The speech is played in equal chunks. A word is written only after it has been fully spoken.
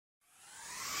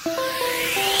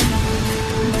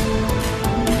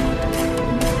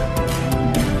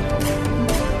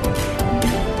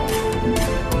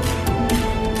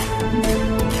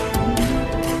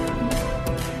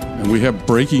We have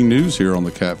breaking news here on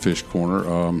the Catfish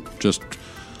Corner. Just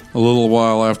a little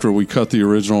while after we cut the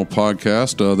original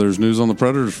podcast, there's news on the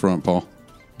Predators front, Paul.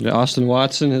 Yeah, Austin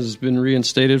Watson has been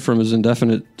reinstated from his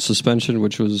indefinite suspension,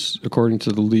 which was, according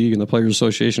to the league and the Players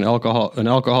Association, an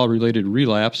alcohol-related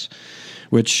relapse,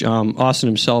 which Austin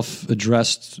himself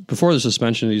addressed before the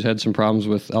suspension. He's had some problems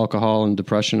with alcohol and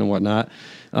depression and whatnot.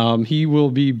 He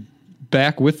will be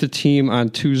back with the team on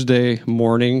Tuesday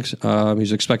mornings.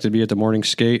 He's expected to be at the morning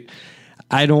skate.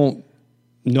 I don't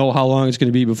know how long it's going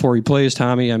to be before he plays,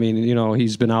 Tommy. I mean,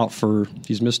 he's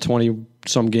missed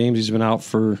 20-some games. He's been out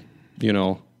for,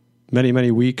 many,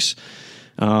 many weeks.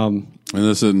 And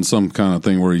this isn't some kind of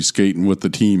thing where he's skating with the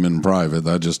team in private.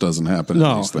 That just doesn't happen.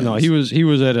 No, he was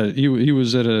at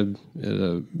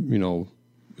a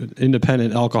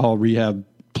independent alcohol rehab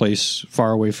place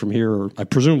far away from here, or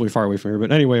presumably far away from here.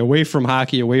 But anyway, away from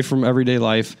hockey, away from everyday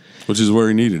life, which is where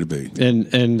he needed to be.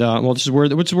 Which is where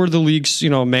the league's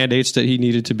mandates that he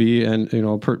needed to be, and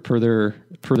per their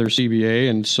CBA,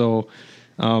 and so.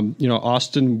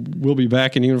 Austin will be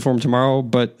back in uniform tomorrow,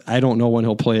 but I don't know when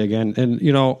he'll play again. And,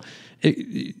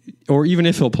 or even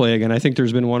if he'll play again, I think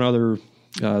there's been one other,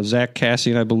 Zach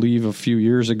Cassian, I believe, a few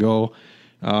years ago,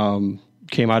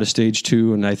 came out of stage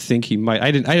 2, and I think he might. I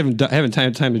haven't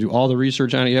had time to do all the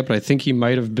research on it yet, but I think he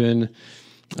might have been,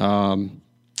 had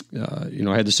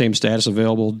the same status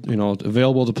available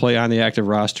to play on the active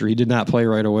roster. He did not play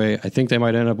right away. I think they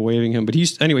might end up waiving him, but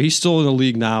he's still in the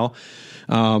league now.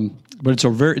 But it's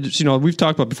we've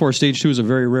talked about before, stage 2 is a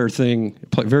very rare thing.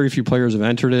 Very few players have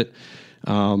entered it.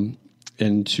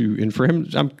 And for him,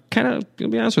 I'm kind of, to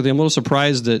be honest with you, I'm a little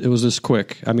surprised that it was this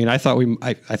quick. I mean, I thought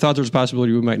there was a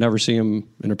possibility we might never see him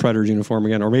in a Predators uniform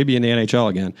again, or maybe in the NHL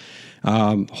again.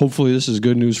 Hopefully this is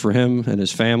good news for him and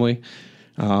his family.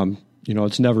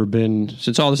 It's never been,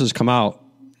 since all this has come out,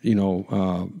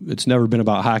 it's never been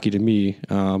about hockey to me.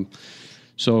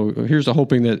 So here's the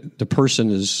hoping that the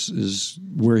person is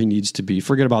where he needs to be.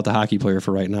 Forget about the hockey player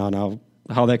for right now. Now,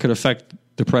 how that could affect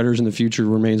the Predators in the future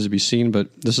remains to be seen, but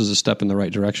this is a step in the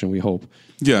right direction, we hope.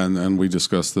 Yeah, and we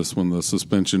discussed this when the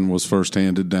suspension was first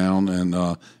handed down,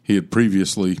 and he had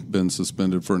previously been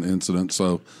suspended for an incident.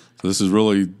 So this is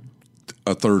really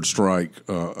a third strike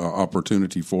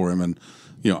opportunity for him. And,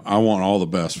 I want all the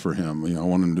best for him. I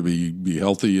want him to be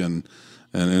healthy and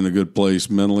in a good place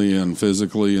mentally and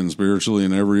physically and spiritually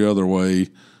and every other way,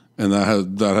 and that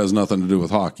has nothing to do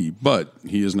with hockey. But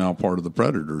he is now part of the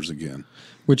Predators again.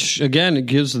 Which, again, it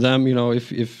gives them,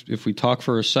 if we talk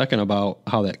for a second about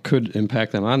how that could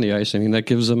impact them on the ice, I mean, that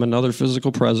gives them another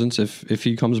physical presence if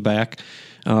he comes back,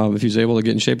 if he's able to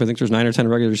get in shape. I think there's 9 or 10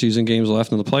 regular season games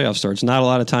left in the playoff starts. Not a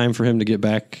lot of time for him to get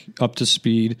back up to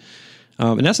speed.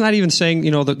 And that's not even saying,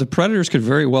 that the Predators could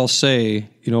very well say,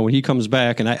 when he comes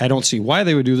back, and I don't see why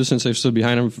they would do this since they've stood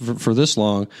behind him for this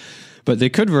long, but they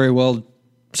could very well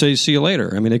say, see you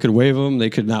later. I mean, they could waive him, they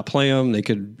could not play him, they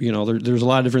could, there's a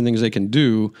lot of different things they can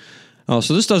do.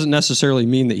 So this doesn't necessarily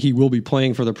mean that he will be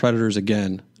playing for the Predators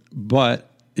again, but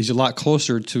he's a lot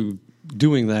closer to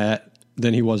doing that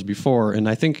than he was before. And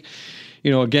I think,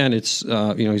 again, it's,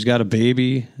 he's got a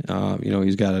baby,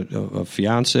 he's got a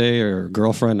fiance or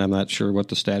girlfriend. I'm not sure what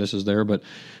the status is there, but,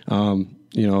 in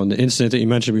the incident that you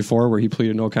mentioned before where he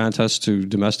pleaded no contest to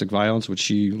domestic violence, which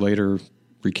she later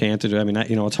recanted. I mean,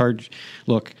 it's hard.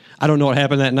 Look, I don't know what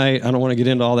happened that night. I don't want to get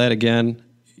into all that again.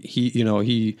 That's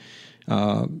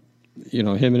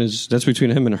between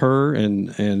him and her.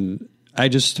 And I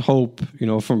just hope,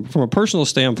 from a personal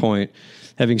standpoint,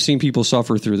 having seen people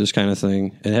suffer through this kind of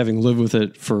thing and having lived with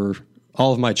it for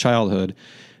all of my childhood,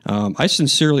 I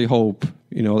sincerely hope,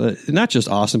 that not just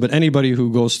Austin, but anybody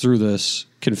who goes through this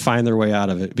can find their way out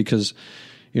of it, because,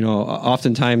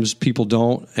 oftentimes people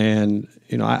don't. And,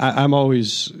 I'm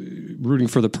always rooting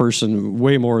for the person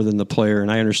way more than the player.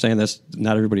 And I understand that's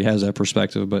not everybody has that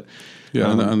perspective, but yeah,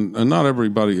 and not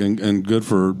everybody, and good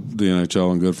for the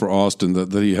NHL and good for Austin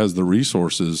that he has the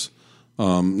resources.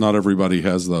 Not everybody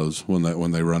has those when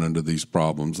they run into these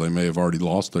problems. They may have already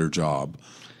lost their job.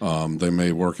 They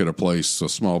may work at a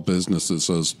small business that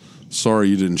says, "Sorry,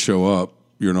 you didn't show up.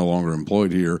 You're no longer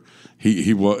employed here."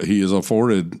 He is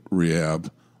afforded rehab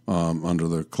under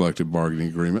the collective bargaining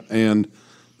agreement, and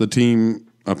the team,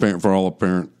 for all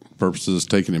apparent purposes,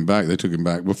 taking him back. They took him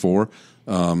back before.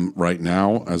 Right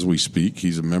now, as we speak,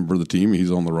 he's a member of the team. He's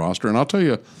on the roster, and I'll tell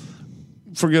you,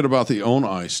 forget about the on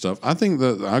ice stuff. I think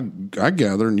that I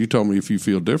gather, and you tell me if you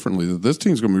feel differently, that this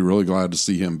team's going to be really glad to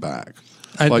see him back.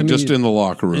 Just in the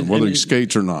locker room, whether he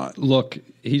skates or not. Look,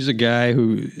 he's a guy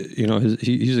who,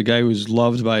 he's a guy who's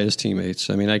loved by his teammates.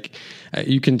 I mean,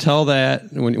 you can tell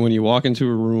that when you walk into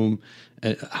a room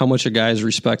how much a guy is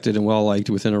respected and well liked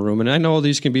within a room. And I know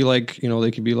these can be like,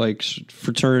 they could be like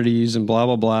fraternities and blah,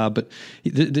 blah, blah. But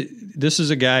this is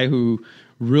a guy who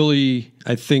really,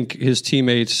 I think his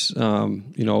teammates,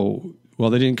 well,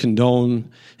 they didn't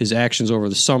condone his actions over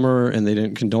the summer, and they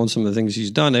didn't condone some of the things he's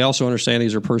done. They also understand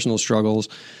these are personal struggles,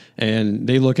 and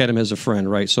they look at him as a friend,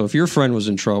 right? So if your friend was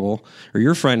in trouble or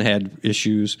your friend had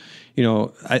issues,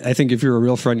 I think if you're a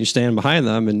real friend, you stand behind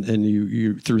them and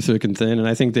you through thick and thin. And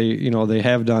I think they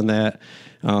have done that.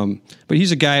 But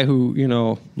he's a guy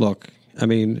who, look, I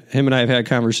mean, him and I have had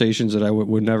conversations that I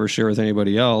would never share with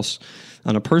anybody else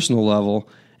on a personal level.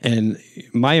 And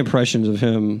my impressions of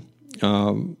him,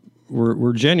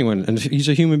 were genuine, and he's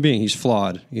a human being. He's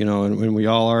flawed, and we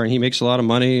all are. And he makes a lot of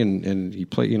money, and he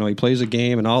plays a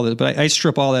game and all that. But I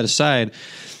strip all that aside,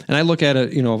 and I look at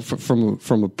it,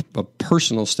 from a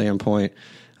personal standpoint.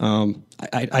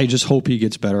 I just hope he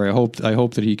gets better. I hope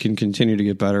that he can continue to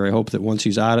get better. I hope that once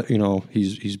he's out,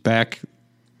 he's back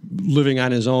living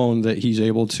on his own, that he's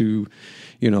able to,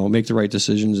 make the right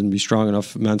decisions and be strong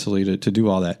enough mentally to do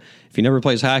all that. If he never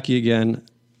plays hockey again,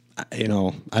 I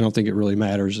don't think it really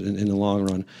matters in the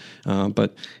long run.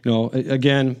 But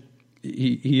again,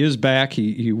 he is back.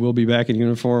 He will be back in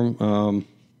uniform.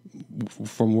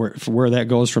 From where that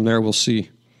goes from there, we'll see.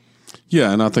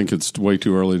 Yeah, and I think it's way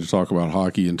too early to talk about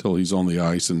hockey until he's on the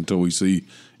ice, until we see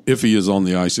if he is on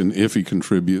the ice and if he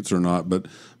contributes or not. But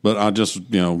I just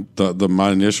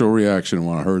my initial reaction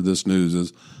when I heard this news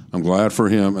is, I'm glad for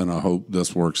him, and I hope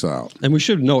this works out. And we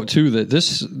should note too that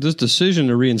this decision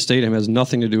to reinstate him has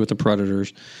nothing to do with the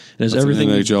Predators. It has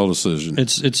everything. An NHL decision.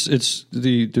 It's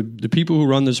the people who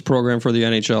run this program for the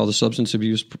NHL, the substance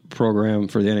abuse program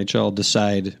for the NHL,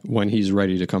 decide when he's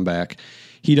ready to come back.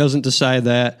 He doesn't decide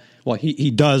that. Well, he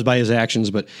does by his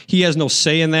actions, but he has no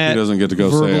say in that. He doesn't get to go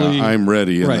verbally say, "I'm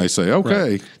ready," and right, they say,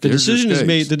 "Okay." Right. The decision is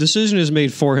made. The decision is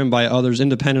made for him by others,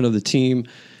 independent of the team.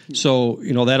 So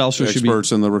that also should be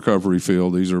experts in the recovery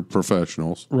field. These are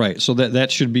professionals, right? So that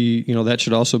should be that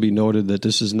should also be noted that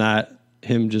this is not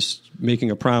him just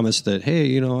making a promise that,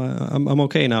 hey, I'm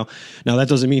okay now. Now that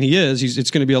doesn't mean he is.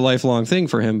 It's going to be a lifelong thing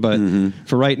for him. But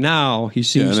for right now, he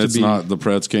seems to be. Not the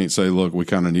Preds can't say, look, we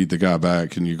kind of need the guy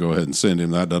back. Can you go ahead and send him?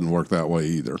 That doesn't work that way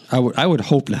either. I would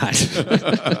hope not.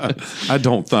 I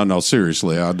don't. No,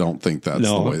 seriously, I don't think that's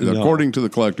the way. No. According to the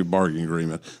collective bargaining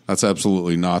agreement, that's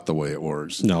absolutely not the way it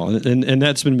works. No, and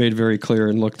that's been made very clear.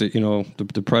 And look, that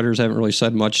the Predators haven't really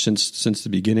said much since the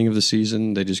beginning of the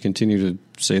season. They just continue to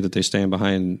say that they stand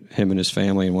behind him and his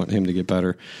family and want him to get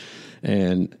better.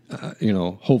 And,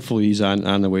 hopefully he's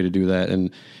on the way to do that.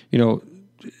 And,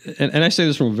 and I say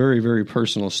this from a very, very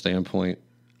personal standpoint.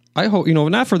 I hope,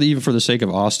 not even for the sake of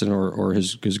Austin or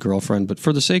his girlfriend, but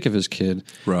for the sake of his kid.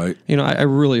 Right. I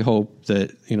really hope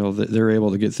that, that they're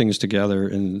able to get things together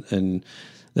and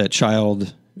that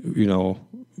child,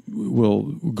 will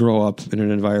grow up in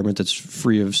an environment that's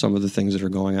free of some of the things that are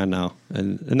going on now,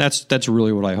 and that's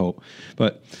really what I hope.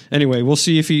 But anyway, we'll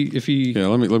see if he. Yeah,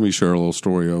 let me share a little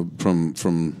story from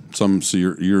some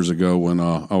years ago when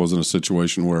I was in a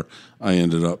situation where I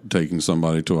ended up taking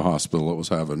somebody to a hospital that was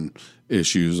having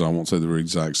issues. I won't say they were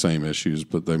exact same issues,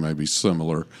 but they may be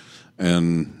similar.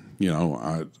 And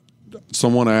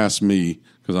someone asked me,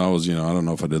 because I was, I don't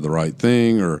know if I did the right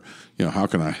thing or, how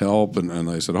can I help? And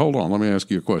they said, hold on, let me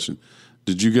ask you a question.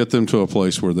 Did you get them to a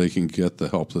place where they can get the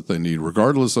help that they need,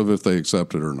 regardless of if they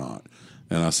accept it or not?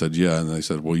 And I said, yeah. And they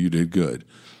said, well, you did good.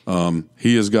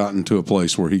 He has gotten to a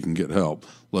place where he can get help.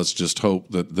 Let's just hope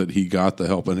that he got the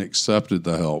help and accepted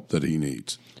the help that he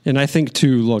needs. And I think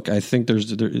too, look, I think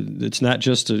it's not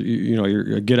just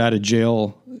you're a get out of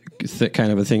jail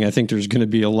kind of a thing. I think there's going to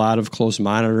be a lot of close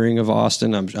monitoring of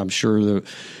Austin. I'm sure that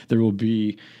there will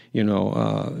be,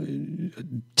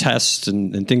 tests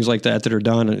and things like that are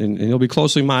done, and he'll be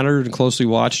closely monitored and closely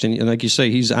watched. And like you say,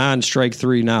 he's on strike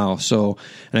 3 now. So,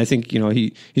 and I think,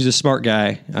 he's a smart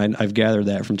guy. I've gathered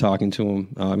that from talking to him.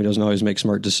 He doesn't always make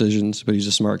smart decisions, but he's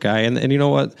a smart guy. And you know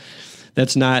what?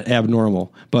 That's not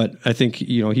abnormal, but I think,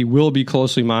 he will be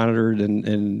closely monitored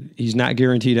and he's not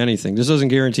guaranteed anything. This doesn't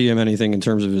guarantee him anything in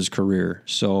terms of his career.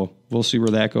 So we'll see where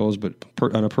that goes. But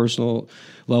on a personal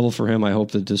level for him, I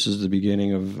hope that this is the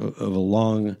beginning of a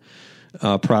long,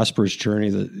 prosperous journey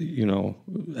that,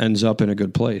 ends up in a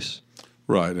good place.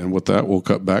 Right. And with that, we'll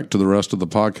cut back to the rest of the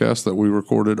podcast that we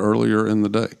recorded earlier in the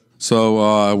day.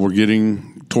 So we're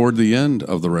getting toward the end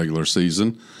of the regular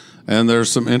season. And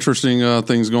there's some interesting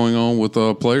things going on with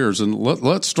players. And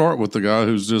let's start with the guy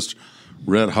who's just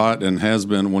red hot and has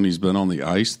been when he's been on the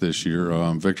ice this year,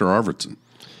 Victor Arvidsson.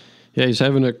 Yeah, he's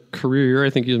having a career year. I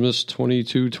think he's missed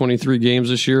 22, 23 games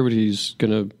this year, but he's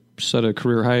going to set a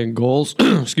career high in goals.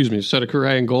 Excuse me, set a career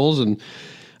high in goals. And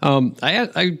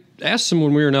I asked him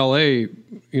when we were in L.A.,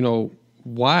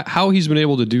 how he's been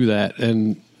able to do that.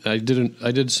 And I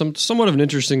did somewhat of an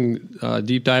interesting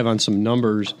deep dive on some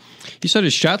numbers. He said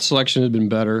his shot selection had been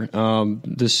better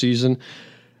this season.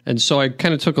 And so I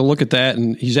kind of took a look at that,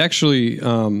 and he's actually,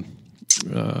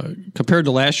 compared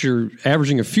to last year,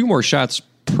 averaging a few more shots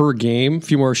per game, a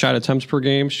few more shot attempts per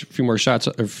game, a few more shots,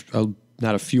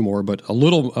 not a few more, but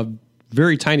a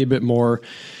very tiny bit more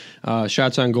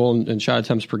shots on goal and shot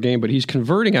attempts per game. But he's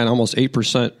converting on almost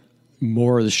 8%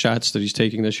 more of the shots that he's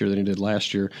taking this year than he did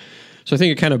last year. So I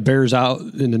think it kind of bears out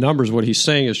in the numbers. What he's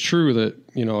saying is true, that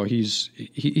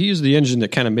he's the engine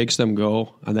that kind of makes them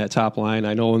go on that top line.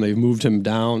 I know when they've moved him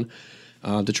down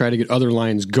to try to get other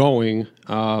lines going,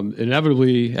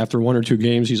 inevitably after one or two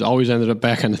games, he's always ended up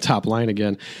back on the top line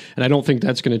again. And I don't think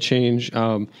that's going to change.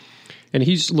 And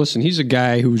he's a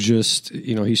guy who just,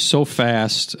 he's so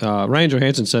fast. Ryan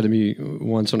Johansson said to me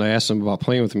once when I asked him about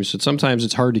playing with him, he said, sometimes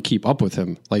it's hard to keep up with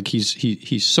him. Like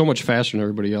he's so much faster than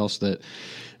everybody else that,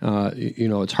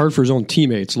 it's hard for his own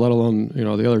teammates, let alone,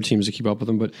 the other teams to keep up with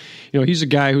him. But, he's a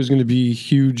guy who's going to be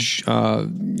huge,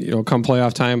 come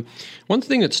playoff time. One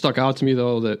thing that stuck out to me,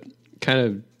 though, that kind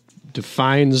of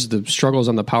defines the struggles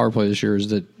on the power play this year is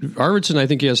that Arvidsson, I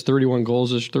think he has 32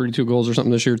 goals or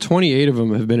something this year. 28 of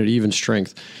them have been at even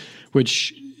strength,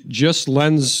 which just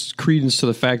lends credence to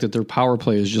the fact that their power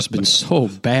play has just been so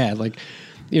bad. Like,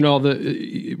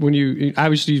 when you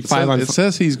obviously it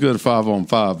says he's good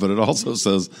 5-on-5, but it also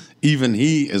says even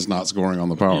he is not scoring on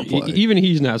the power play. Even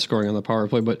he's not scoring on the power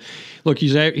play. But look,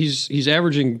 he's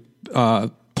averaging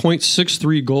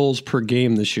 0.63 goals per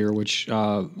game this year, which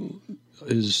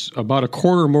is about a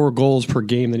quarter more goals per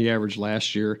game than he averaged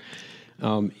last year.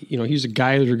 He's a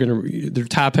guy that they're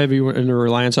top heavy in their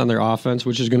reliance on their offense,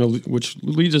 which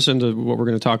leads us into what we're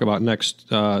going to talk about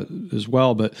next as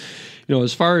well. But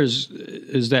as far as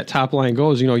that top line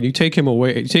goes, you take him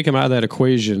away, you take him out of that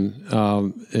equation,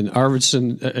 and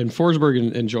Arvidsson and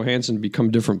Forsberg and Johansson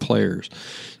become different players.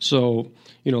 So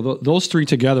those three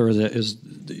together is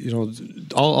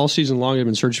all season long they've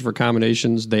been searching for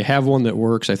combinations. They have one that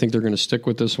works. I think they're going to stick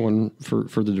with this one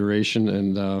for the duration,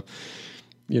 and I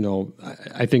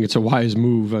think it's a wise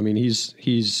move. I mean, he's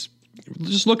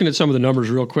just looking at some of the numbers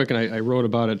real quick, and I wrote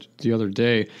about it the other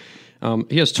day.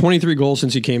 He has 23 goals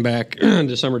since he came back on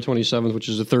December 27th, which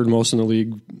is the third most in the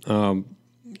league.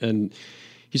 And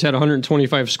he's had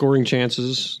 125 scoring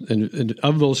chances, and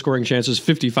of those scoring chances,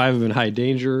 55 have been high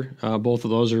danger. Both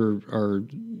of those are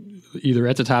either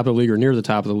at the top of the league or near the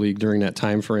top of the league during that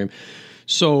time frame.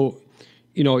 So,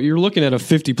 you're looking at a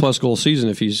 50-plus goal season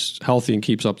if he's healthy and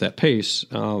keeps up that pace,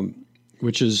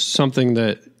 which is something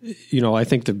that, I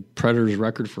think the Predators'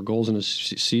 record for goals in a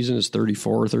season is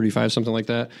 34 or 35, something like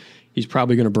that. He's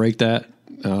probably going to break that.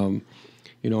 And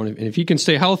if he can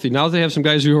stay healthy, now that they have some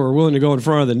guys who are willing to go in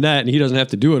front of the net and he doesn't have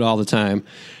to do it all the time,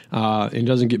 and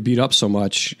doesn't get beat up so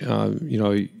much,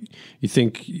 you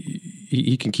think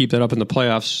he can keep that up in the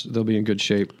playoffs, they'll be in good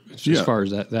shape as far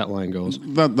as that line goes.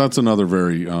 That's another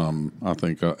very, I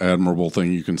think, admirable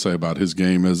thing you can say about his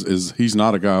game is he's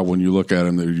not a guy when you look at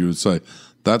him that you would say,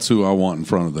 that's who I want in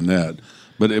front of the net.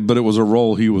 But it was a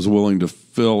role he was willing to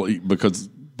fill because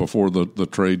before the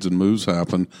trades and moves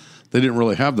happened, they didn't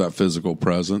really have that physical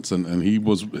presence, and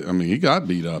he got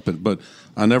beat up, but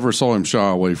I never saw him shy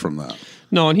away from that.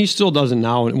 No, and he still doesn't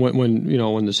now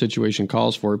when the situation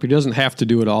calls for it, but he doesn't have to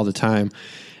do it all the time.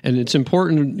 And it's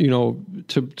important,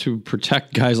 to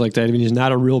protect guys like that. I mean, he's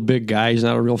not a real big guy. He's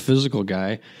not a real physical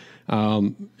guy.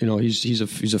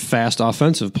 He's a fast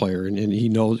offensive player, and he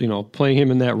knows, playing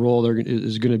him in that role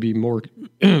is going to be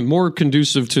more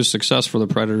conducive to success for the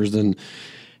Predators than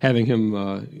having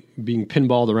him being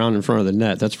pinballed around in front of the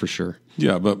net. That's for sure.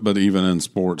 Yeah, but even in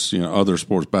sports, other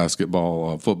sports,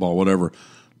 basketball, football, whatever,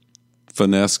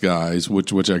 finesse guys,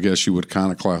 which I guess you would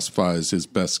kind of classify as his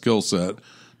best skill set,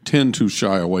 tend to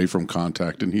shy away from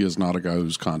contact, and he is not a guy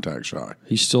who's contact shy.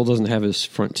 He still doesn't have his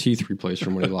front teeth replaced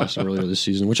from when he lost earlier this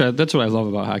season, that's what I love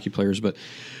about hockey players. But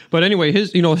anyway,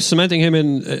 his cementing him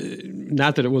in,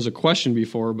 not that it was a question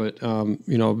before, but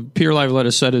Peter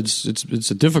Laviolette said it's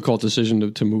a difficult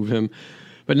decision to move him.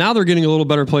 But now they're getting a little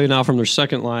better play now from their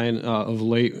second line of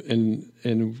late,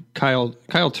 and Kyle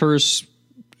Turris,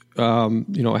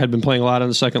 had been playing a lot on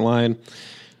the second line.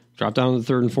 Dropped down to the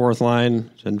third and fourth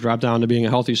line, and dropped down to being a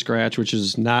healthy scratch, which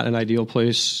is not an ideal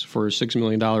place for a $6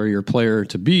 million a year player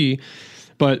to be.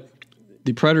 But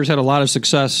the Predators had a lot of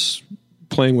success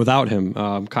playing without him.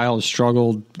 Kyle has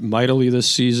struggled mightily this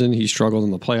season. He struggled in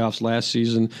the playoffs last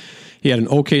season. He had an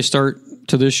okay start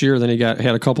to this year. Then he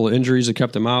had a couple of injuries that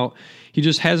kept him out. he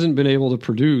just hasn't been able to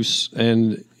produce.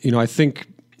 And, I think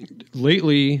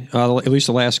lately, at least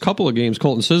the last couple of games,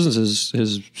 Colton Sissons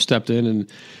has stepped in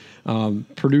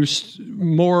and produced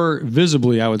more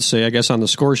visibly, I would say, I guess, on the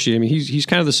score sheet. I mean, he's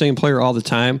kind of the same player all the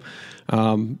time,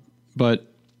 but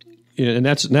and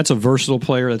that's a versatile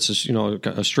player. That's just,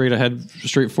 a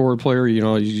straightforward player. You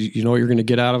know what you're going to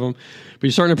get out of him. But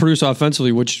he's starting to produce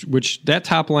offensively, which that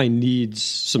top line needs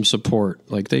some support.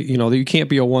 Like you can't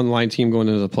be a one line team going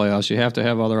into the playoffs. You have to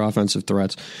have other offensive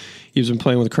threats. He's been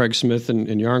playing with Craig Smith and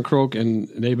Yarncroke, and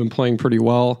they've been playing pretty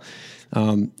well.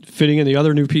 Fitting in the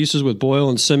other new pieces with Boyle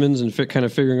and Simmons and kind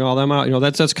of figuring all them out.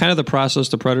 That's kind of the process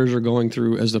the Predators are going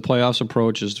through as the playoffs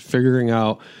approach, is figuring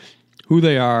out who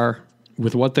they are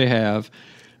with what they have.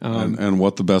 And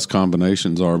what the best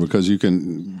combinations are, because you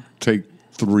can take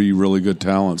three really good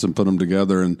talents and put them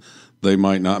together, and they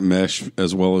might not mesh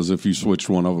as well as if you switched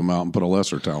one of them out and put a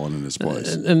lesser talent in his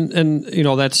place. And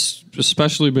that's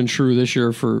especially been true this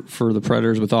year for the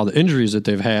Predators with all the injuries that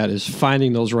they've had, is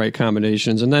finding those right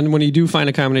combinations. And then when you do find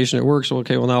a combination that works,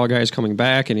 okay, well, now a guy's coming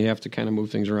back and you have to kind of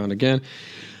move things around again.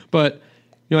 But,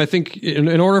 I think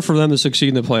in order for them to succeed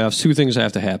in the playoffs, two things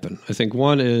have to happen. I think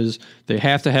one is they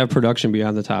have to have production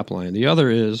beyond the top line. The other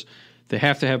is they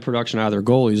have to have production out of their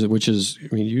goalies, which is,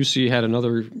 UC had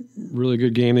another really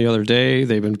good game the other day.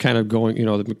 They've been kind of going,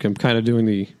 they've been kind of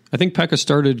doing I think Pekka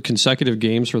started consecutive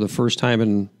games for the first time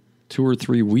in 2 or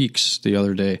 3 weeks the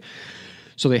other day.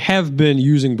 So they have been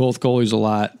using both goalies a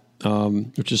lot,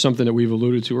 which is something that we've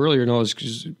alluded to earlier. Is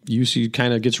UC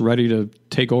kind of gets ready to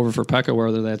take over for Pekka,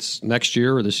 whether that's next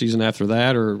year or the season after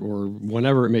that or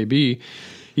whenever it may be.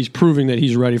 He's proving that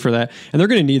he's ready for that. And they're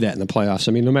going to need that in the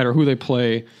playoffs. No matter who they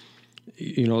play,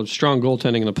 strong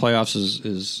goaltending in the playoffs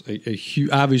is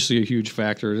obviously a huge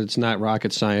factor. It's not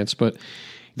rocket science, but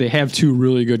they have two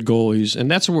really good goalies, and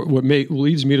that's what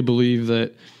leads me to believe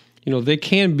that they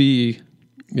can be.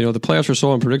 The playoffs are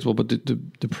so unpredictable, but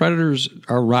the Predators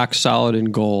are rock solid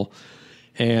in goal,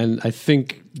 and I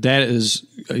think that is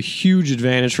a huge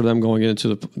advantage for them going into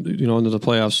the into the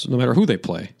playoffs, no matter who they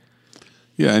play.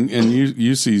 Yeah, and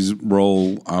UC's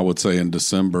role, I would say, in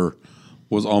December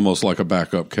was almost like a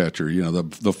backup catcher.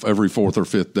 The every fourth or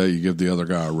fifth day you give the other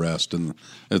guy a rest, and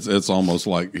it's almost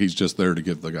like he's just there to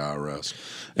give the guy a rest.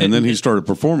 And then he started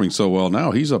performing so well.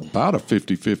 Now he's about a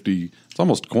 50-50. It's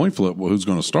almost a coin flip who's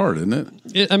going to start, isn't it?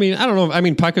 I don't know.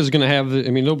 Pekka's going to have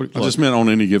nobody. I just meant on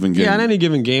any given game. Yeah, on any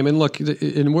given game. And look,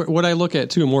 and what I look at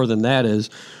too more than that is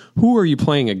who are you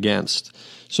playing against?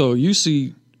 So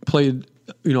UC played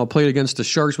against the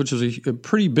Sharks, which was a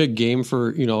pretty big game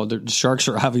for, the Sharks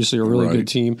are obviously a really good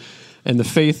team. And the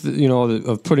faith,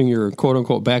 of putting your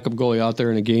quote-unquote backup goalie out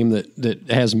there in a game that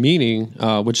has meaning,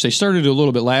 which they started a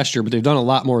little bit last year, but they've done a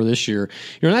lot more this year.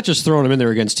 You're not just throwing them in there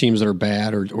against teams that are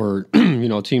bad or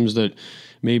teams that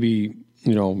maybe,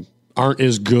 aren't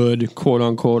as good,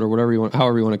 quote-unquote, or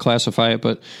however you want to classify it,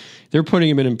 but they're putting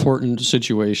him in important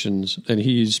situations, and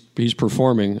he's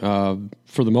performing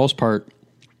for the most part.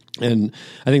 And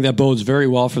I think that bodes very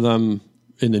well for them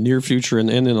in the near future and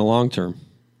in the long term.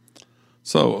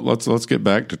 So let's get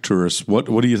back to Turris. What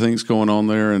do you think's going on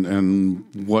there, and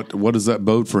what does that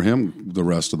bode for him the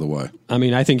rest of the way?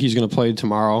 I think he's going to play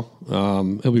tomorrow.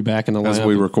 He'll be back in the lineup as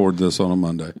we record this on a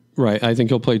Monday. Right. I think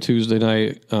he'll play Tuesday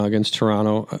night against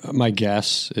Toronto. My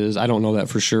guess is, I don't know that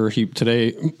for sure.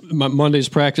 Monday's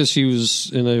practice, he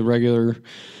was in a regular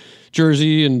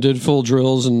jersey and did full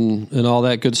drills and all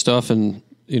that good stuff, and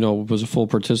was a full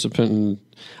participant. And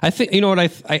I think I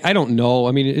don't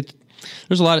know.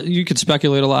 There's a lot. You could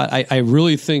speculate a lot. I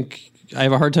really think I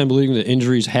have a hard time believing that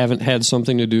injuries haven't had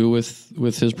something to do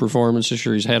with his performance this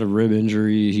year. He's had a rib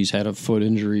injury. He's had a foot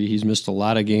injury. He's missed a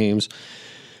lot of games.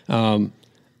 I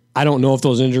don't know if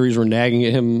those injuries were nagging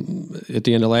at him at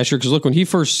the end of last year. Because look, when he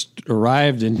first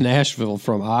arrived in Nashville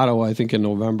from Ottawa, I think in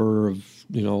November of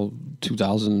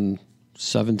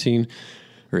 2017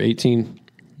 or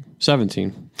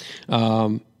 17,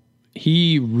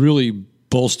 he really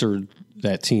bolstered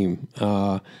that team.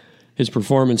 His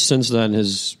performance since then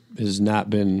has not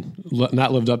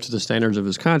lived up to the standards of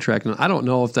his contract. And I don't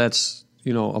know if that's,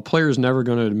 a player's never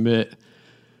going to admit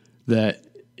that,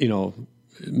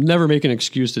 never make an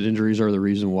excuse that injuries are the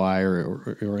reason why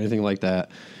or anything like that.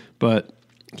 But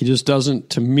he just doesn't,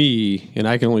 to me, and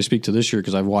I can only speak to this year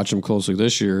because I've watched him closely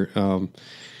this year. To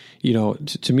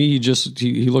me,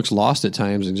 he looks lost at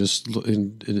times and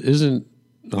it isn't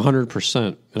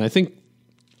 100%. And I think,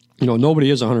 nobody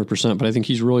is 100%, but I think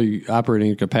he's really operating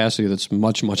at a capacity that's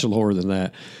much, much lower than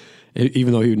that,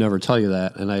 even though he would never tell you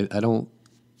that. And I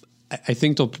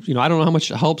think I don't know how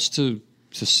much it helps to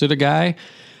sit a guy.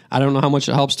 I don't know how much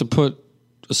it helps to put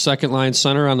a second line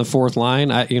center on the fourth line,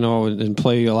 and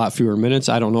play a lot fewer minutes.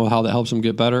 I don't know how that helps him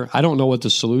get better. I don't know what the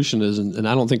solution is, and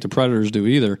I don't think the Predators do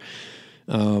either.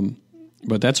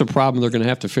 But that's a problem they're going to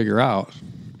have to figure out.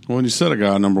 Well, when you set a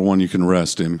guy, number one, you can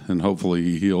rest him, and hopefully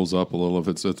he heals up a little if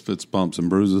it's bumps and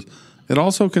bruises. It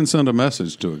also can send a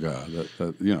message to a guy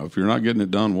that if you're not getting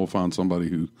it done, we'll find somebody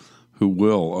who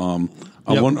will.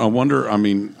 I wonder. I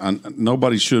mean,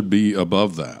 nobody should be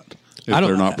above that if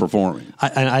they're not performing.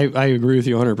 I agree with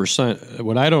you 100%.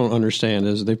 What I don't understand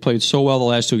is they've played so well the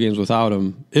last two games without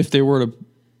him. If they were to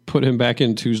put him back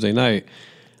in Tuesday night,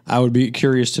 I would be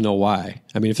curious to know why.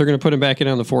 I mean, if they're going to put him back in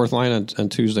on the fourth line on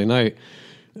Tuesday night,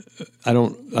 I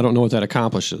don't know what that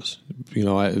accomplishes.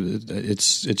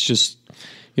 It's just.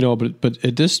 But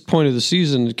at this point of the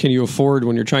season, can you afford,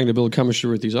 when you're trying to build chemistry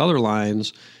with these other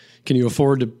lines, can you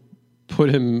afford to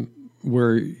put him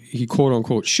where he quote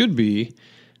unquote should be,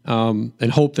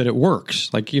 and hope that it works?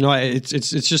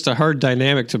 It's just a hard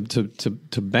dynamic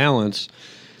to balance,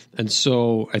 and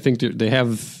so I think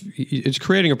it's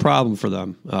creating a problem for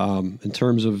them in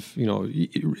terms of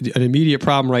an immediate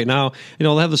problem right now.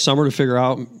 They'll have the summer to figure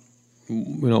out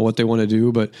what they want to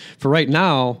do, but for right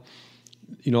now.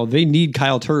 They need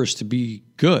Kyle Turris to be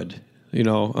good.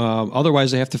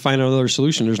 Otherwise they have to find another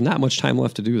solution. There's not much time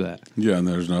left to do that. Yeah, and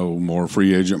there's no more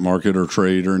free agent market or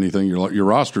trade or anything. Your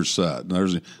roster's set.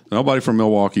 There's nobody from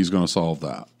Milwaukee's going to solve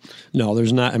that. No,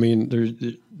 there's not. I mean,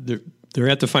 they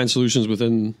have to find solutions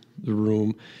within the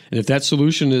room, and if that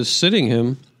solution is sitting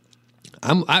him,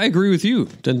 I agree with you.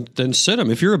 Then sit him.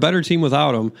 If you're a better team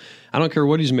without him, I don't care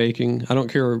what he's making. I don't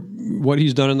care what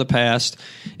he's done in the past.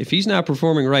 If he's not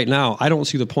performing right now, I don't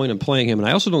see the point in playing him, and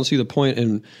I also don't see the point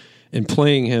in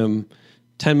playing him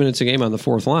 10 minutes a game on the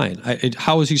fourth line.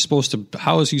 How is he supposed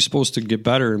to get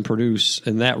better and produce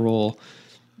in that role?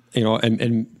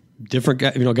 And different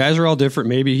guys. Guys are all different.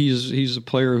 Maybe he's a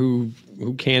player who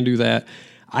can do that.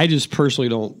 I just personally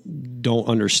don't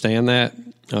understand that.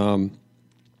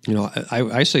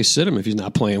 I say sit him if he's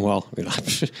not playing well.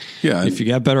 Yeah, if you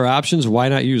got better options, why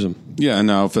not use him? Yeah, and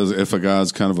now if a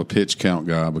guy's kind of a pitch count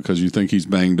guy because you think he's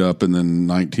banged up and then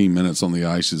 19 minutes on the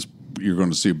ice you're going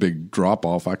to see a big drop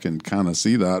off. I can kind of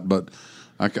see that, but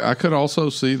I could also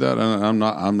see that. And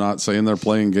I'm not saying they're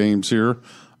playing games here,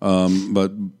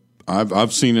 but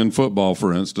I've seen in football,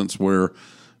 for instance, where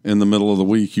in the middle of the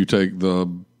week you take the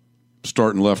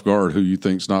starting left guard who you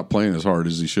think's not playing as hard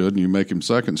as he should, and you make him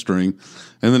second string,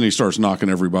 and then he starts knocking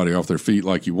everybody off their feet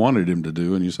like you wanted him to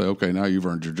do, and you say, okay, now you've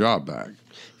earned your job back.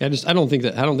 I don't think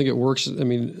it works. I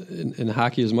mean, in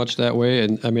hockey as much that way,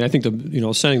 and I mean, I think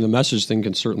sending the message thing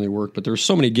can certainly work, but there's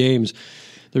so many games.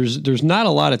 There's not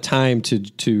a lot of time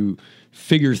to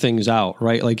figure things out,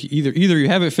 right? Like either you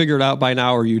have it figured out by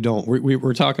now or you don't.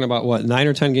 We're talking about 9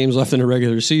 or 10 games left in the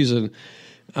regular season,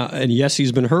 and yes,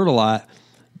 he's been hurt a lot.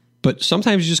 But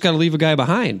sometimes you just got to leave a guy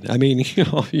behind. I mean,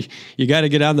 you got to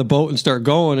get on the boat and start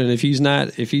going. And if he's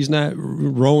not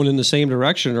rowing in the same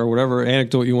direction or whatever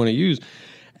anecdote you want to use,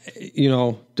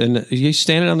 then he's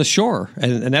standing on the shore,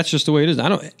 and that's just the way it is.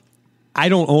 I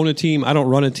don't own a team. I don't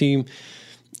run a team.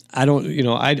 I don't.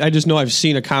 I just know I've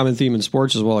seen a common theme in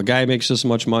sports as well. A guy makes this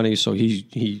much money, so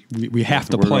we have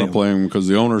to play him. We're going to play him because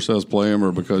the owner says play him,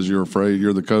 or because you're afraid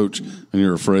you're the coach and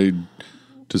you're afraid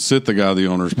to sit the guy the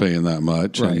owner's paying that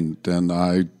much. Right. And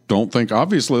I don't think,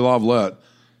 obviously, Lavalette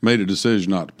made a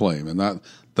decision not to play him. And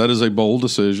that is a bold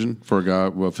decision for a guy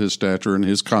of his stature and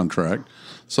his contract.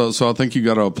 So I think you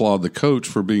got to applaud the coach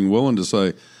for being willing to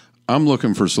say, I'm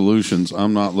looking for solutions.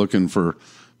 I'm not looking for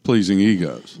pleasing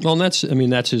egos. Well, and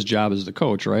that's his job as the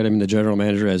coach, right? I mean, the general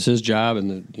manager has his job,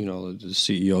 and the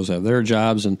CEOs have their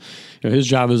jobs, and his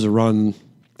job is to run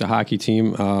the hockey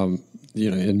team,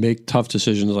 and make tough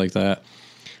decisions like that.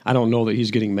 I don't know that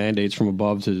he's getting mandates from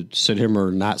above to sit him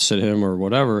or not sit him or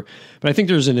whatever, but I think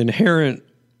there's an inherent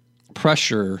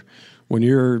pressure when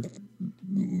you're,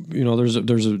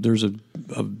 there's a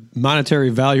monetary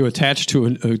value attached to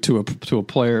a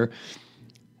player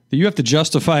that you have to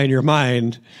justify in your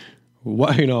mind.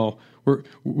 What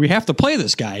we have to play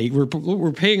this guy.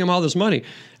 We're paying him all this money,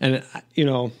 and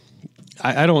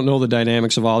I don't know the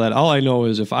dynamics of all that. All I know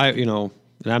is if and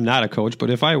I'm not a coach, but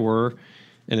if I were.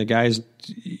 And the guys,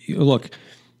 look,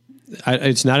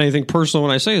 it's not anything personal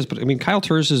when I say this, but I mean, Kyle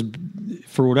Turris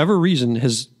for whatever reason,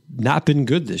 has not been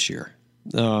good this year.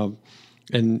 And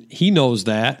he knows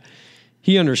that.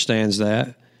 He understands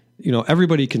that.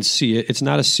 Everybody can see it. It's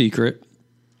not a secret.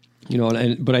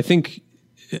 But I think,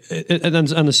 and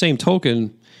on the same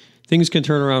token, things can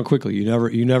turn around quickly.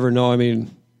 You never know. I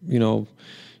mean, you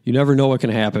never know what can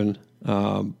happen.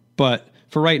 But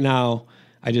for right now,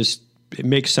 it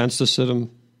makes sense to sit him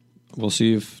we'll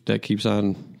see if that keeps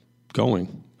on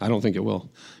going. I don't think it will.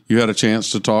 You had a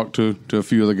chance to talk to a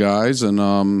few of the guys,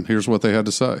 and here's what they had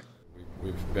to say.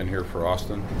 We've been here for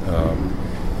Austin,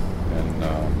 and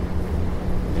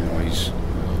he's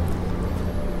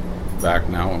back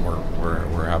now, and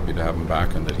we're happy to have him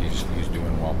back, and that he's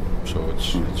doing well. So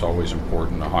it's always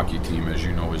important. A hockey team, as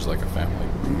you know, is like a family.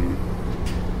 Do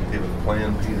you have a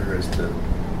plan, Peter, as to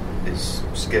his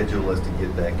schedule as to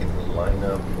get back into the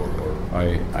lineup? Or?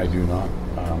 I do not.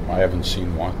 I haven't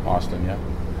seen Austin yet.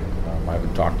 I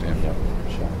haven't talked to him yet.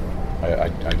 So I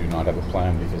do not have a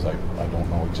plan because I don't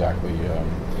know exactly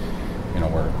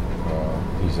where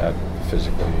he's at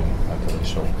physically and mentally.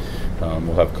 So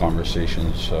we'll have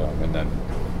conversations and then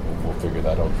we'll figure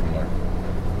that out from there.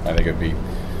 I think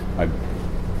I'd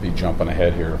be jumping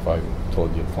ahead here if I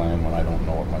told you a plan when I don't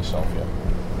know it myself yet.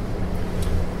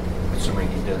 Assuming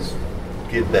he does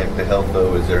get back to health,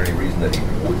 though, is there any reason that he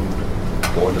wouldn't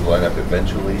go into the lineup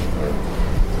eventually?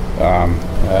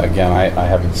 Again, I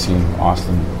haven't seen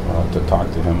Austin to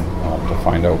talk to him to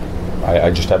find out.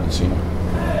 I just haven't seen him.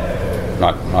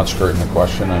 Not skirting the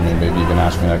question. I mean, maybe you can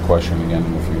ask me that question again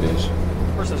in a few days.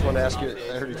 First, I just wanted to ask you,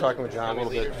 I heard you talking with John a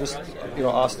little bit, just,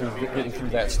 Austin getting through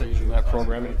that stage of that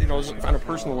program, and, on a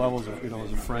personal level, as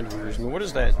a friend of yours, what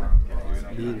does that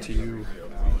mean to you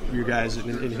guys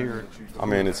in here? I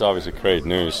mean, it's obviously great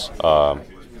news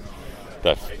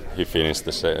that he finished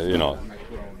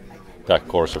that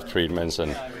course of treatments,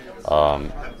 and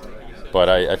but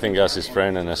I think as his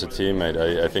friend and as a teammate,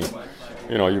 I think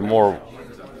you're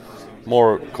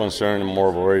more concerned and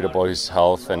more worried about his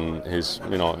health and his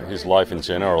life in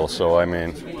general. So I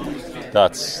mean,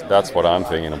 that's what I'm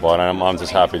thinking about. And I'm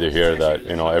just happy to hear that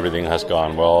everything has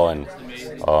gone well, and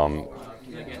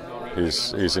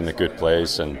he's in a good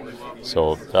place, and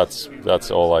so that's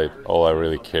all I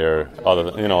really care.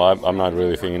 Other than I'm not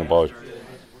really thinking about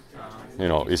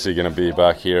is he going to be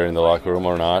back here in the locker room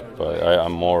or not? But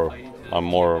I'm more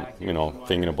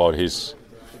thinking about his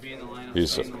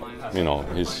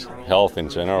health in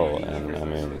general. And I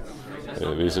mean,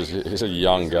 he's a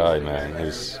young guy, man.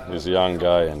 He's a young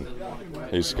guy, and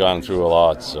he's gone through a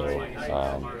lot. So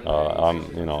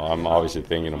I'm obviously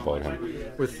thinking about him.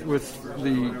 With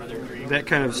that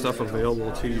kind of stuff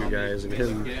available to you guys, and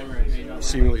him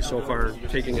seemingly so far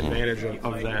taking advantage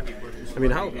of that. I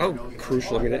mean, how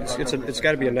crucial? I mean, it's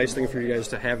got to be a nice thing for you guys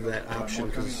to have that option,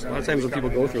 because a lot of times when people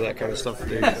go through that kind of stuff,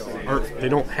 they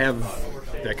don't have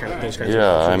those kinds of options.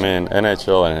 I mean,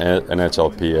 NHL and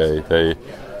NHLPA,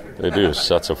 they do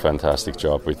such a fantastic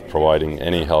job with providing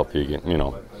any help you can,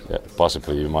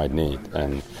 possibly you might need,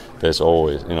 and there's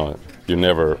always, you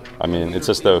never. I mean, it's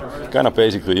just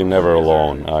basically you're never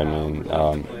alone. I mean.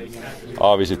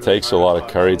 Obviously, it takes a lot of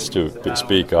courage to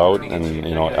speak out and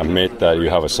admit that you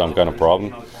have some kind of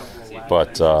problem.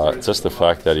 But just the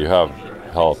fact that you have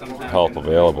help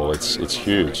available, it's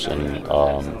huge. And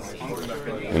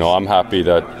I'm happy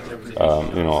that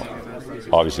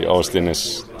obviously Austin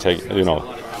is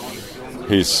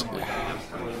he's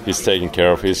taking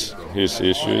care of his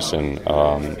issues, and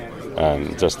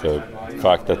just the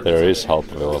fact that there is help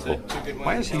available.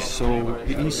 Why is he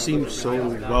seems so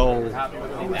well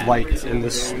liked in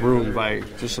this room by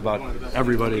just about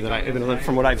everybody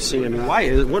from what I've seen? I mean,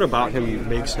 what about him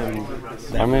makes him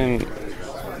that? I mean,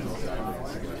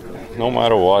 no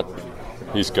matter what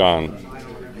he's gone,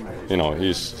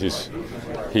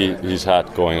 he's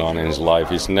had going on in his life.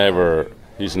 He's never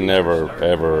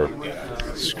ever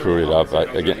screwed it up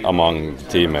again among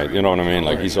teammates. You know what I mean?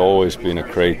 Like, he's always been a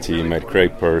great teammate,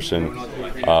 great person.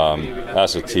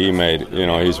 As a teammate,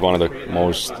 he's one of the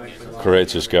most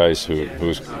courageous guys who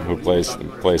plays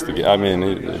the game. I mean,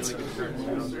 it's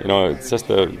just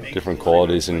the different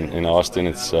qualities in Austin.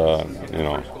 It's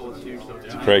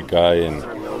it's a great guy, and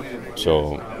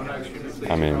so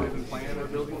I mean,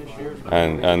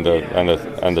 and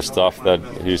the stuff that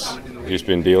he's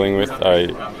been dealing with, I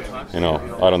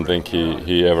don't think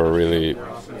he ever really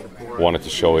wanted to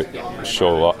show it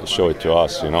to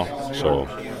us, So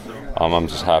I'm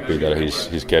just happy that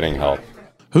he's getting help.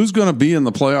 Who's going to be in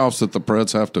the playoffs that the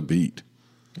Preds have to beat?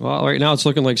 Well, right now it's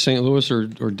looking like St. Louis or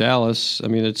Dallas. I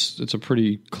mean, it's a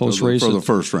pretty close race for the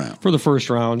first round. For the first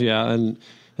round, yeah, and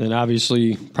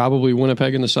obviously probably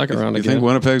Winnipeg in the second round again. You think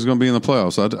Winnipeg's going to be in the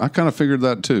playoffs? I kind of figured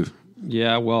that too.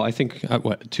 Yeah, well, I think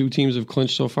two teams have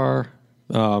clinched so far,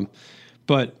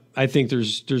 but I think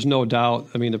there's no doubt.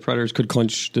 I mean, the Predators could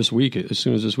clinch this week. As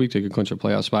soon as this week, they could clinch a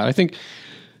playoff spot. I think.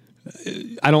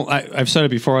 I've said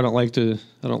it before. I don't like the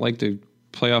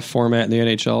playoff format in the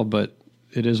NHL, but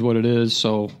it is what it is.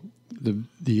 So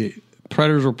the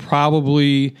Predators are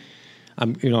probably,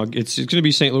 it's going to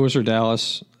be St. Louis or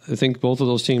Dallas. I think both of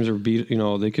those teams are beat.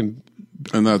 They can.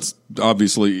 And that's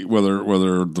obviously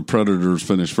whether the Predators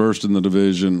finish first in the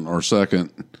division or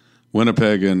second.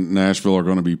 Winnipeg and Nashville are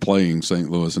going to be playing St.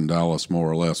 Louis and Dallas more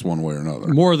or less one way or another.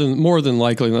 More than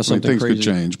likely, unless something things crazy could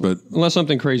change, but unless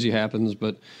something crazy happens.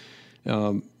 But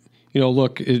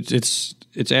look, it's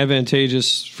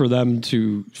advantageous for them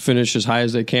to finish as high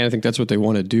as they can. I think that's what they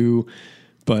want to do.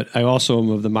 But I also am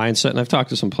of the mindset, and I've talked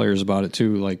to some players about it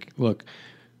too. Like, look,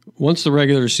 once the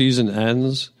regular season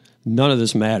ends, none of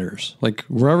this matters. Like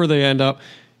wherever they end up,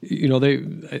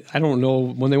 I don't know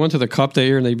when they went to the Cup that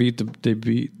year and they beat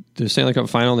the Stanley Cup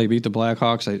final and they beat the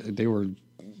Blackhawks. They were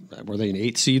they an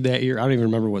 8 seed that year? I don't even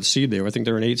remember what seed they were. I think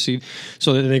they were an 8 seed.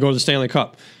 So then they go to the Stanley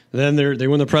Cup. Then they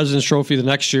win the President's Trophy the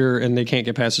next year and they can't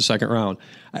get past the second round.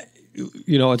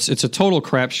 It's a total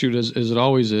crapshoot as it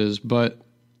always is. But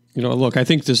look, I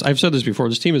think I've said this before.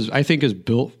 This team is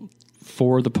built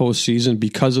for the postseason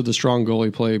because of the strong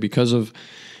goalie play, because of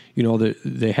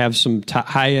they have some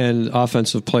high-end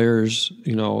offensive players.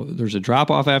 There's a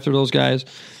drop-off after those guys,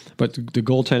 but the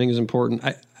goaltending is important.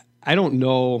 I don't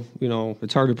know.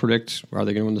 It's hard to predict. Are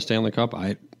they going to win the Stanley Cup?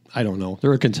 I don't know.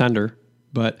 They're a contender,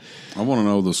 but I want to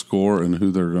know the score and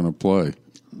who they're going to play.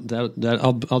 I'll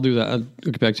do that. I'll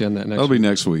get back to you on that next That'll be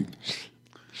next week.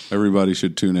 Everybody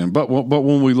should tune in. But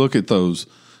when we look at those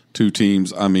two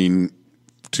teams, I mean,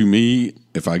 to me,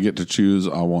 if I get to choose,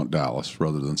 I want Dallas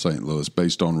rather than St. Louis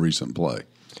based on recent play.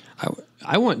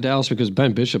 I want Dallas because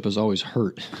Ben Bishop is always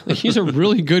hurt. He's a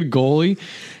really good goalie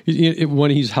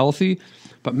when he's healthy,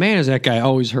 but man, is that guy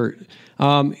always hurt.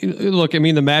 Look, I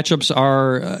mean, the matchups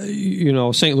are,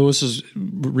 St. Louis has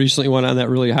recently went on that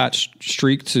really hot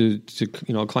streak to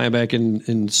climb back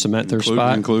and cement their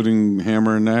spot. Including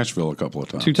Hammer in Nashville a couple of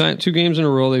times. Two games in a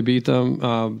row they beat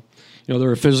them.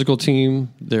 They're a physical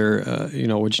team. They're,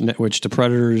 which the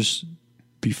Predators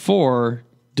before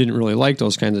didn't really like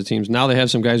those kinds of teams. Now they have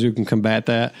some guys who can combat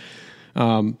that.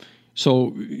 So,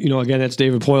 again, that's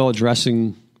David Poile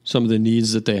addressing some of the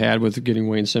needs that they had with getting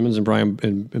Wayne Simmons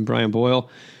and Brian Boyle.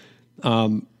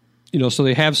 So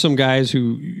they have some guys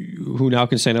who now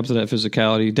can stand up to that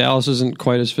physicality. Dallas isn't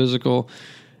quite as physical.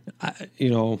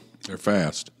 They're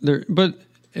fast. But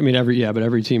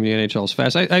every team in the NHL is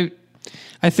fast.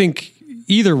 I think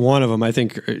either one of them, are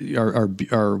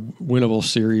winnable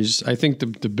series. I think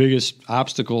the biggest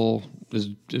obstacle is,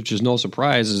 which is no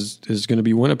surprise, is going to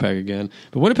be Winnipeg again.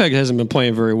 But Winnipeg hasn't been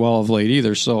playing very well of late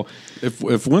either. So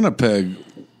if Winnipeg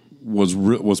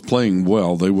was playing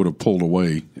well, they would have pulled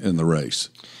away in the race.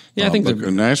 Yeah, I think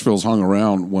Nashville's hung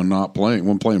around when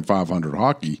playing 500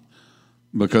 hockey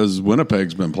because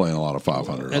Winnipeg's been playing a lot of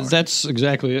 500. And that's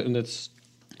exactly it, and it's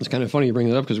kind of funny you bring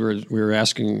that up because we were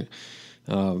asking.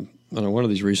 On one of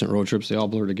these recent road trips, they all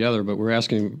blur together, but we're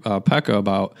asking Pekka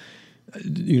about,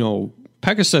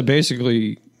 Pekka said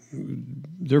basically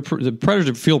the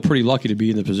Predators feel pretty lucky to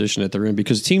be in the position that they're in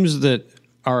because teams that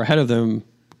are ahead of them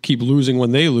keep losing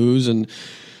when they lose, and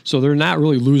so they're not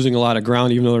really losing a lot of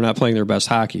ground even though they're not playing their best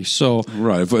hockey. So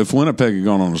right, if Winnipeg had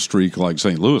gone on a streak like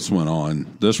St. Louis went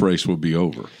on, this race would be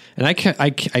over. And I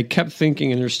kept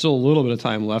thinking, and there's still a little bit of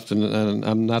time left, and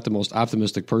I'm not the most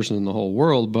optimistic person in the whole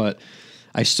world, but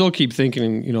I still keep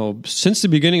thinking, since the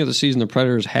beginning of the season, the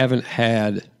Predators haven't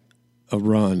had a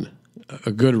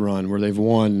good run where they've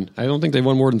won. I don't think they've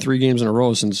won more than 3 games in a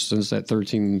row since that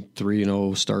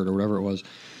 13-3-0 start or whatever it was.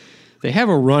 They have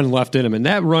a run left in them, and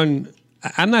that run,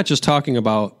 I'm not just talking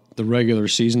about the regular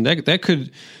season. That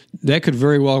could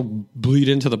very well bleed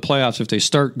into the playoffs if they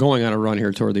start going on a run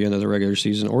here toward the end of the regular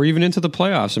season, or even into the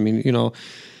playoffs. I mean,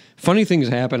 funny things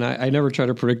happen. I never try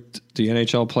to predict the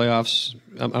NHL playoffs.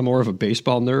 I'm more of a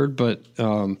baseball nerd, but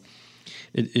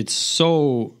it's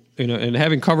so and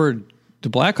having covered the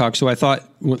Blackhawks, so I thought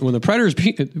when the Predators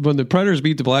beat the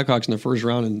Blackhawks in the first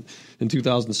round in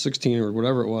 2016 or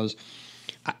whatever it was,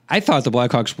 I thought the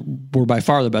Blackhawks were by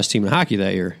far the best team in hockey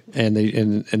that year,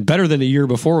 and better than the year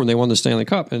before when they won the Stanley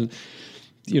Cup. And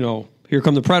here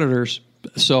come the Predators.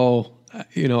 So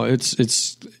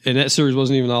it's and that series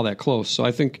wasn't even all that close. So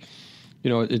I think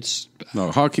it's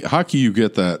hockey. You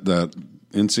get that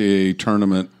NCAA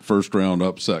tournament first round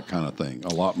upset kind of thing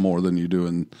a lot more than you do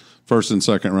in first and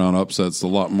second round upsets. A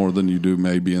lot more than you do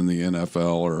maybe in the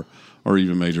NFL or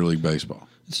even Major League Baseball.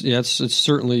 It's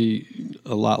certainly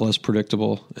a lot less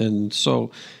predictable, and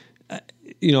so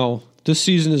this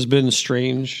season has been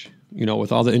strange.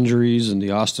 With all the injuries and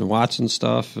the Austin Watson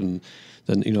stuff, and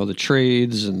then the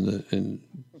trades and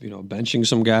benching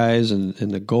some guys and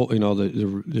the goal,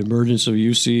 the emergence of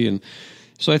UC, and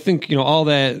so I think all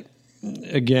that.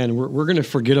 Again, we're going to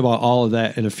forget about all of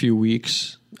that in a few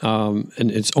weeks, and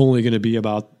it's only going to be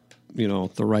about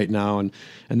the right now, and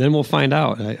then we'll find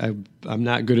out. I'm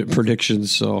not good at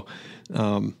predictions, so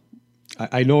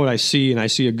I know what I see, and I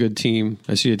see a good team.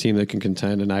 I see a team that can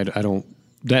contend, and I don't.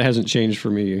 That hasn't changed for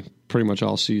me pretty much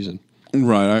all season.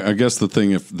 Right. I guess the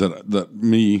thing that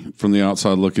me from the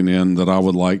outside looking in that I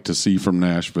would like to see from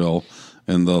Nashville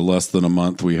in the less than a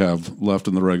month we have left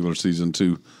in the regular season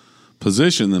to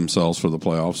position themselves for the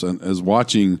playoffs, and is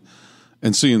watching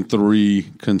and seeing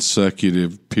 3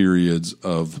 consecutive periods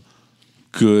of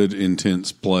good,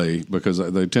 intense play, because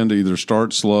they tend to either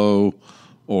start slow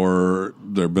or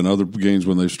there have been other games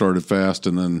when they've started fast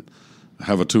and then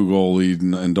have a 2-goal lead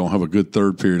and don't have a good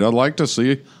third period. I'd like to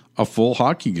see a full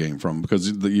hockey game from them,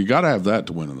 because you got to have that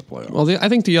to win in the playoffs. Well, I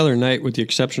think the other night, with the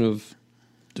exception of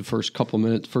the first couple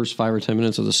minutes, first 5 or 10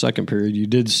 minutes of the second period, you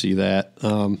did see that.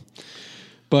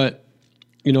 But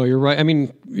you're right. I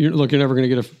mean, you're never going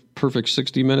to get a perfect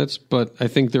 60 minutes, but I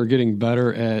think they're getting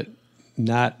better at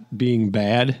not being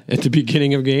bad at the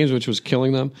beginning of games, which was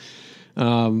killing them.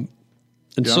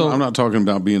 So I'm not talking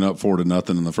about being up 4-0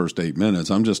 in the first 8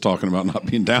 minutes. I'm just talking about not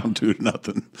being down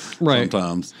 2-0 right.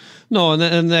 sometimes. No,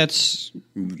 and that's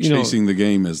chasing the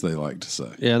game, as they like to say.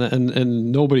 Yeah,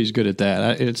 and nobody's good at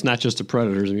that. It's not just the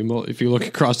Predators. I mean, if you look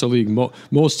across the league,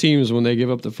 most teams, when they give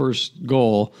up the first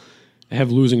goal, have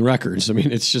losing records. I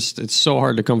mean, it's so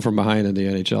hard to come from behind in the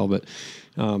NHL. But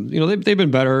they've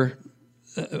been better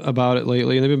about it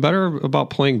lately, and they've been better about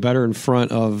playing better in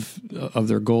front of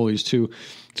their goalies too.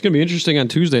 It's going to be interesting on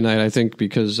Tuesday night, I think,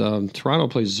 because Toronto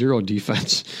plays 0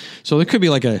 defense, so it could be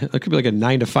like a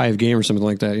 9-5 game or something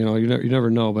like that. You never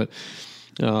know. But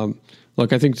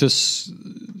look, I think this.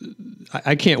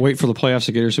 I can't wait for the playoffs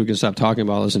to get here so we can stop talking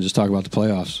about this and just talk about the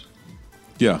playoffs.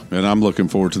 Yeah, and I'm looking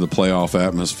forward to the playoff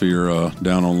atmosphere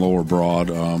down on Lower Broad,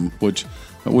 which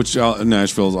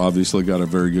Nashville's obviously got a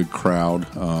very good crowd,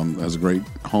 has a great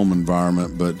home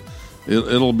environment, but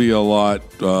it'll be a lot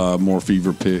more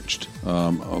fever pitched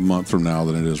a month from now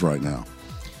than it is right now.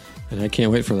 And I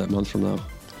can't wait for that month from now.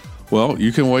 Well,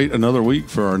 you can wait another week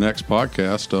for our next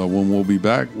podcast when we'll be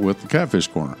back with the Catfish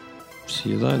Corner.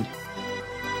 See you then.